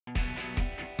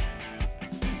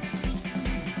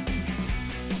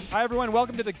Hi everyone,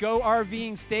 welcome to the Go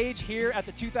RVing stage here at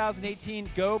the 2018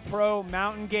 GoPro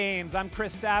Mountain Games. I'm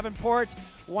Chris Davenport,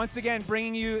 once again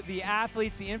bringing you the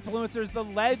athletes, the influencers, the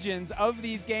legends of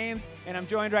these games, and I'm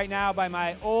joined right now by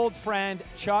my old friend,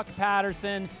 Chuck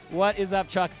Patterson. What is up,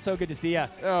 Chuck? So good to see you.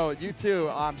 Oh, you too.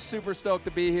 I'm super stoked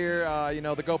to be here. You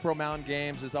know, the GoPro Mountain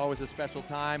Games is always a special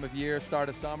time of year, start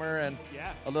of summer, and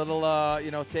a little,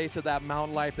 you know, taste of that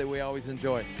mountain life that we always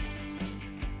enjoy.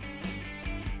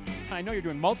 I know you're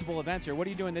doing multiple events here. What are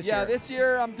you doing this year? Yeah, this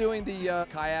year I'm doing the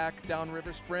kayak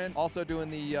downriver sprint, also doing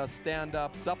the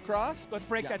stand-up sup cross. Let's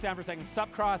break that down for a second.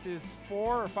 Sup cross is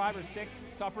 4 or 5 or 6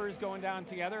 suppers going down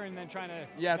together and then trying to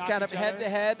it's kind of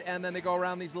head-to-head, and then they go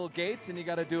around these little gates, and you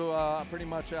got to do pretty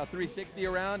much a 360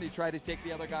 around. You try to take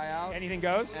the other guy out. Anything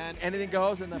goes? And anything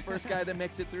goes, and the first guy that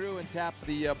makes it through and taps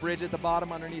the bridge at the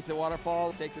bottom underneath the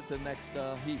waterfall takes it to the next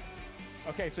heat.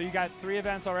 Okay, so you got 3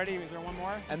 events already. Is there one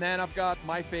more? And then I've got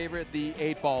my favorite, the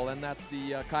 8-ball, and that's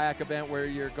the kayak event where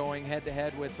you're going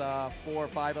head-to-head with 4 or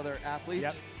 5 other athletes.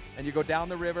 Yep. And you go down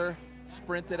the river,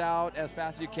 sprint it out as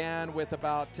fast as you can with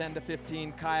about 10 to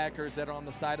 15 kayakers that are on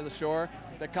the side of the shore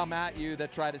that come at you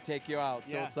that try to take you out.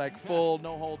 So it's like full,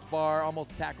 no holds bar,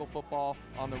 almost tackle football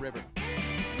on the river.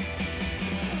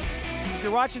 If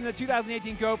you're watching the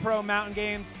 2018 GoPro Mountain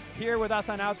Games here with us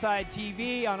on Outside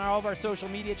TV, on all of our social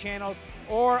media channels,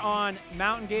 or on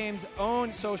Mountain Games'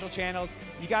 own social channels,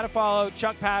 you got to follow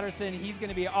Chuck Patterson. He's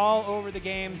going to be all over the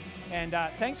games. And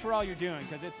thanks for all you're doing,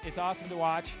 because it's awesome to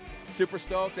watch. Super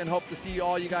stoked and hope to see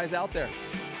all you guys out there.